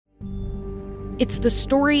It's the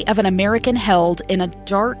story of an American held in a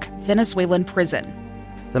dark Venezuelan prison.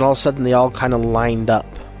 Then all of a sudden they all kind of lined up.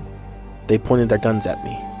 They pointed their guns at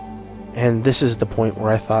me. And this is the point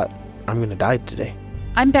where I thought, I'm going to die today.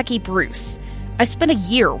 I'm Becky Bruce. I spent a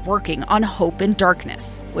year working on Hope in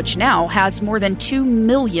Darkness, which now has more than 2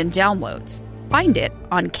 million downloads. Find it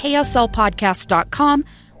on kslpodcast.com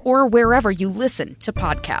or wherever you listen to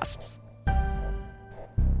podcasts.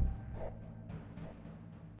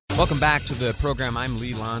 Welcome back to the program. I'm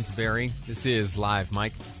Lee Lonsberry. This is Live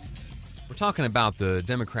Mike. We're talking about the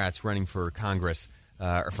Democrats running for Congress,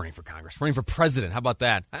 running for president. How about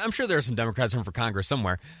that? I'm sure there are some Democrats running for Congress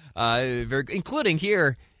somewhere, including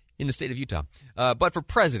here in the state of Utah. But for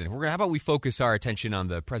president, how about we focus our attention on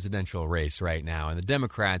the presidential race right now and the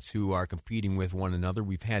Democrats who are competing with one another.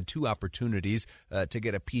 We've had two opportunities to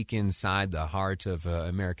get a peek inside the heart of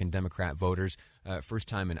American Democrat voters. First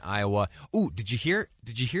time in Iowa. Ooh, did you hear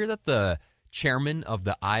that the chairman of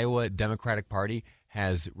the Iowa Democratic Party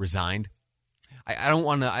has resigned? I don't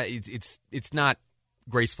want to. It's not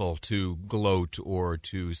graceful to gloat or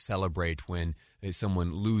to celebrate when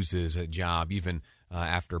someone loses a job, even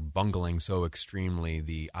after bungling so extremely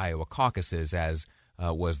the Iowa caucuses, as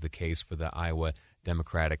was the case for the Iowa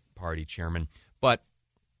Democratic Party chairman. But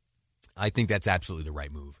I think that's absolutely the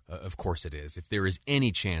right move. Of course it is. If there is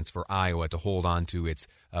any chance for Iowa to hold on to its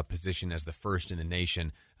position as the first in the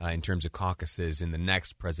nation in terms of caucuses in the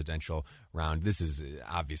next presidential round, this is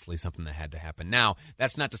obviously something that had to happen. Now,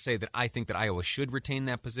 that's not to say that I think that Iowa should retain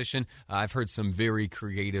that position. I've heard some very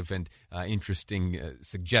creative and interesting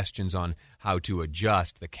suggestions on how to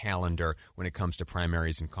adjust the calendar when it comes to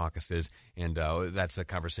primaries and caucuses, and that's a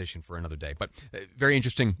conversation for another day. But very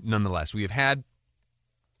interesting nonetheless. We have had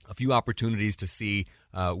a few opportunities to see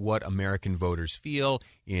what American voters feel.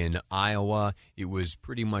 In Iowa, it was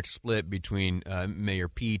pretty much split between Mayor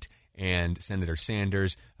Pete and Senator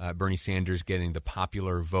Sanders. Bernie Sanders getting the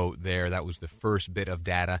popular vote there. That was the first bit of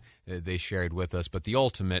data they shared with us. But the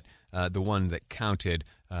ultimate, the one that counted,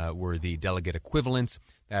 were the delegate equivalents.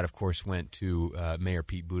 That, of course, went to Mayor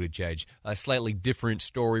Pete Buttigieg. A slightly different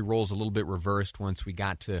story, roles a little bit reversed once we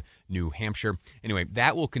got to New Hampshire. Anyway,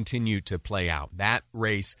 that will continue to play out. That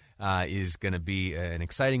race is going to be an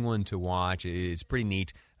exciting one to watch. It's pretty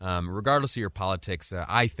neat. Regardless of your politics,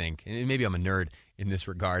 I think, and maybe I'm a nerd in this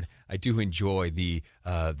regard, I do enjoy the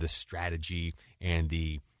strategy and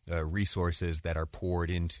the resources that are poured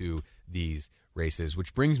into these races,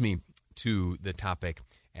 which brings me to the topic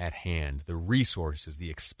at hand, the resources, the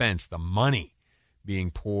expense, the money being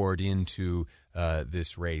poured into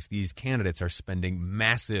this race. These candidates are spending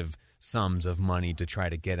massive sums of money to try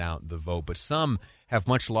to get out the vote, but some have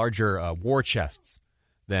much larger war chests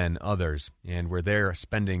than others, and where they're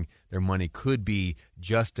spending their money could be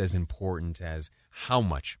just as important as how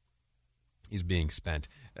much is being spent.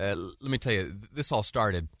 Let me tell you, this all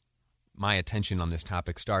started, my attention on this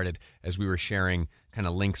topic started as we were sharing kind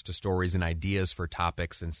of links to stories and ideas for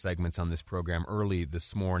topics and segments on this program early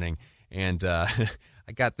this morning, and I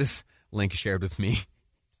got this link shared with me,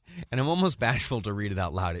 and I'm almost bashful to read it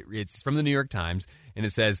out loud. It's from the New York Times, and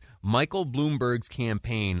it says, Michael Bloomberg's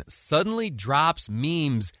campaign suddenly drops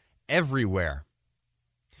memes everywhere.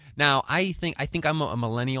 Now, I think I'm a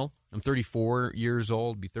millennial. I'm 34 years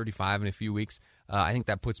old, be 35 in a few weeks. I think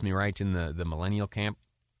that puts me right in the millennial camp.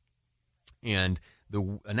 And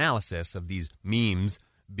the analysis of these memes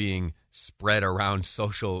being spread around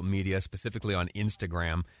social media, specifically on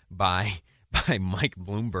Instagram, by Mike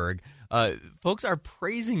Bloomberg, folks are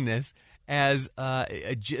praising this as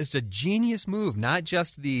just a genius move. Not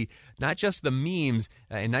just the memes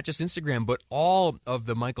and not just Instagram, but all of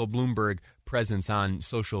the Michael Bloomberg presence on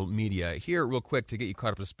social media. Here, real quick, to get you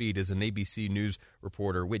caught up to speed, is an ABC News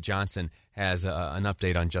reporter, Whit Johnson, has an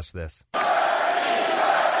update on just this.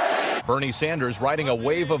 Bernie Sanders riding a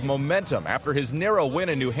wave of momentum after his narrow win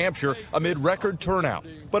in New Hampshire amid record turnout.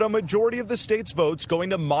 But a majority of the state's votes going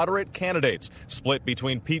to moderate candidates, split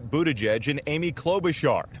between Pete Buttigieg and Amy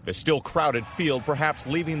Klobuchar. The still crowded field perhaps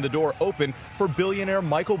leaving the door open for billionaire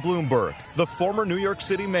Michael Bloomberg, the former New York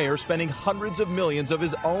City mayor spending hundreds of millions of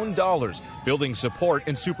his own dollars building support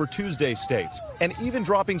in Super Tuesday states, and even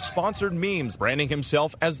dropping sponsored memes branding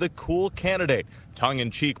himself as the cool candidate.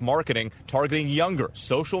 Tongue-in-cheek marketing targeting younger,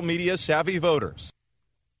 social media-savvy voters.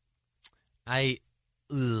 I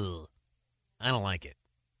don't like it.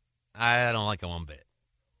 I don't like it one bit.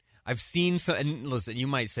 I've seen some, and listen, you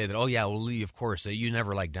might say that, oh yeah, well, Lee, of course, you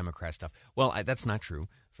never like Democrat stuff. Well, that's not true,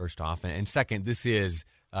 first off. And second, this is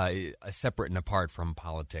separate and apart from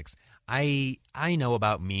politics. I know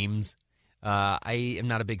about memes. I am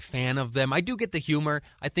not a big fan of them. I do get the humor.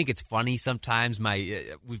 I think it's funny sometimes.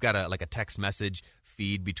 We've got a text message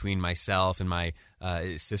feed between myself and my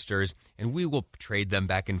sisters, and we will trade them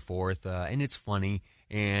back and forth, and it's funny,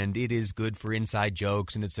 and it is good for inside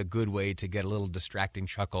jokes, and it's a good way to get a little distracting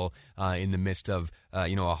chuckle in the midst of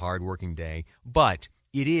a hard-working day. But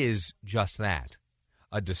it is just that,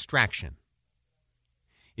 a distraction.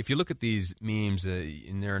 If you look at these memes,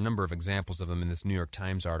 and there are a number of examples of them in this New York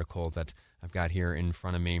Times article that I've got here in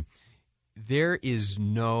front of me, there is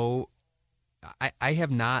I have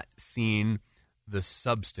not seen the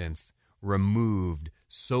substance removed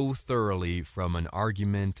so thoroughly from an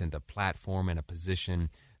argument and a platform and a position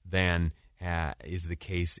than is the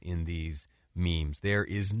case in these memes. There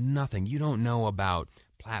is nothing. You don't know about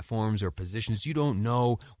platforms or positions. You don't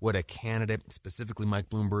know what a candidate, specifically Mike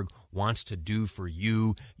Bloomberg, wants to do for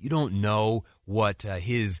you. You don't know what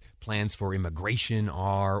his plans for immigration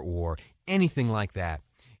are or anything like that.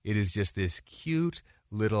 It is just this cute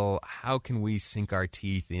little, how can we sink our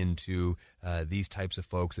teeth into these types of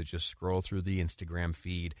folks that just scroll through the Instagram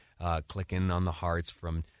feed, clicking on the hearts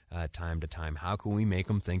from time to time. How can we make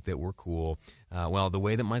them think that we're cool? Well, the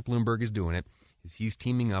way that Mike Bloomberg is doing it is he's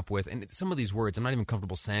teaming up with, and some of these words I'm not even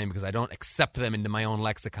comfortable saying because I don't accept them into my own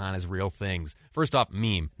lexicon as real things. First off,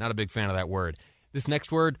 meme, not a big fan of that word. This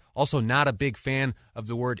next word, also not a big fan of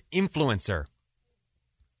the word influencer.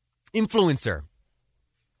 Influencer.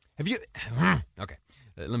 Have you, okay,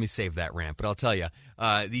 let me save that rant, but I'll tell you,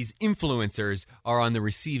 these influencers are on the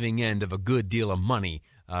receiving end of a good deal of money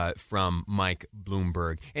from Mike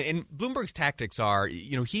Bloomberg. And Bloomberg's tactics are,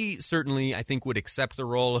 he certainly, I think, would accept the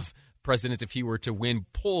role of president if he were to win.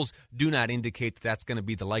 Polls do not indicate that that's going to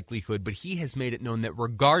be the likelihood, but he has made it known that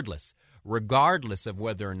regardless of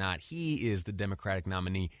whether or not he is the Democratic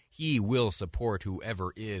nominee, he will support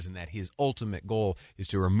whoever is, and that his ultimate goal is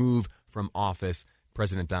to remove from office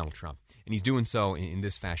President Donald Trump. And he's doing so in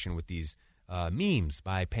this fashion with these memes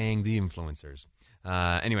by paying the influencers.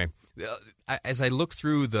 Anyway, as I look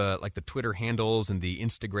through the Twitter handles and the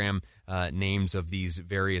Instagram names of these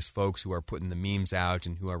various folks who are putting the memes out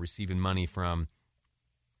and who are receiving money from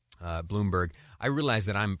Bloomberg, I realize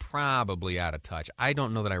that I'm probably out of touch. I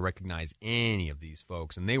don't know that I recognize any of these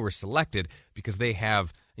folks, and they were selected because they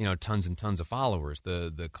have tons and tons of followers.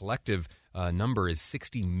 The collective number is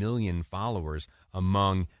 60 million followers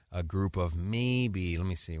among a group of maybe,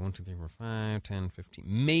 1, 2, 3, 4, 5, 10, 15,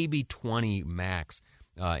 maybe 20 max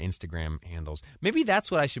Instagram handles. Maybe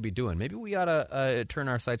that's what I should be doing. Maybe we ought to turn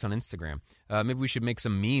our sights on Instagram. Maybe we should make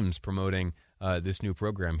some memes promoting this new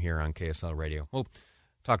program here on KSL Radio. We'll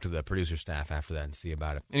talk to the producer staff after that and see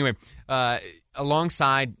about it. Anyway,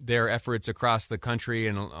 alongside their efforts across the country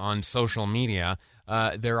and on social media,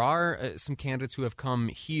 there are some candidates who have come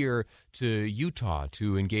here to Utah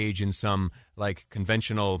to engage in some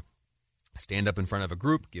conventional stand up in front of a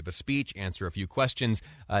group, give a speech, answer a few questions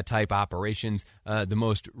type operations. The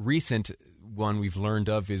most recent one we've learned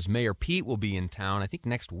of is Mayor Pete will be in town, I think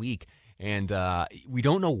next week, and we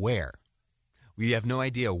don't know where. We have no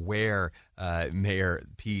idea where Mayor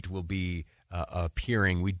Pete will be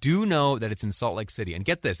appearing. We do know that it's in Salt Lake City. And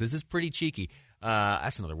get this is pretty cheeky.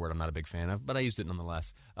 That's another word I'm not a big fan of, but I used it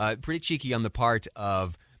nonetheless. Pretty cheeky on the part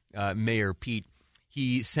of Mayor Pete.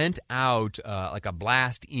 He sent out a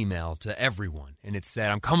blast email to everyone, and it said,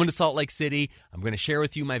 I'm coming to Salt Lake City. I'm going to share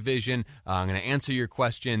with you my vision. I'm going to answer your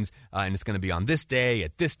questions, and it's going to be on this day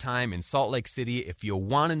at this time in Salt Lake City. If you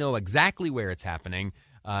want to know exactly where it's happening,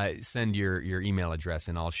 send your email address,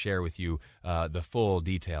 and I'll share with you the full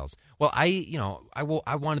details. Well, I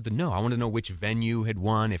wanted to know. I wanted to know which venue had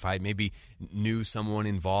won. If I maybe knew someone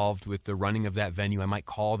involved with the running of that venue, I might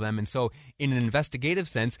call them. And so in an investigative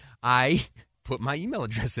sense, I put my email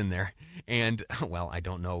address in there. And, well, I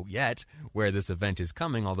don't know yet where this event is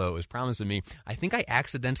coming, although it was promised to me. I think I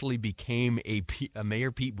accidentally became a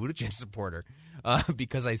Mayor Pete Buttigieg supporter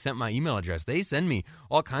because I sent my email address. They send me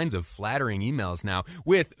all kinds of flattering emails now,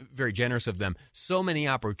 with, very generous of them, so many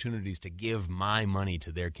opportunities to give my money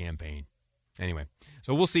to their campaign. Anyway,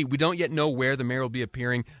 so we'll see. We don't yet know where the mayor will be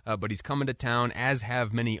appearing, but he's coming to town, as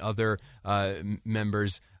have many other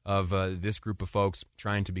members of this group of folks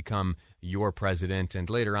trying to become your president. And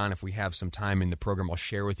later on, if we have some time in the program, I'll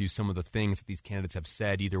share with you some of the things that these candidates have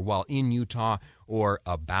said, either while in Utah or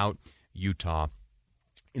about Utah.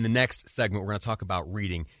 In the next segment, we're going to talk about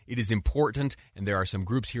reading. It is important, and there are some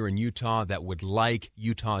groups here in Utah that would like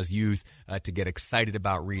Utah's youth to get excited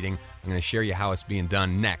about reading. I'm going to share you how it's being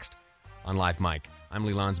done next on Live Mike. I'm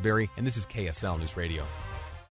Lee Lonsberry, and this is KSL News Radio.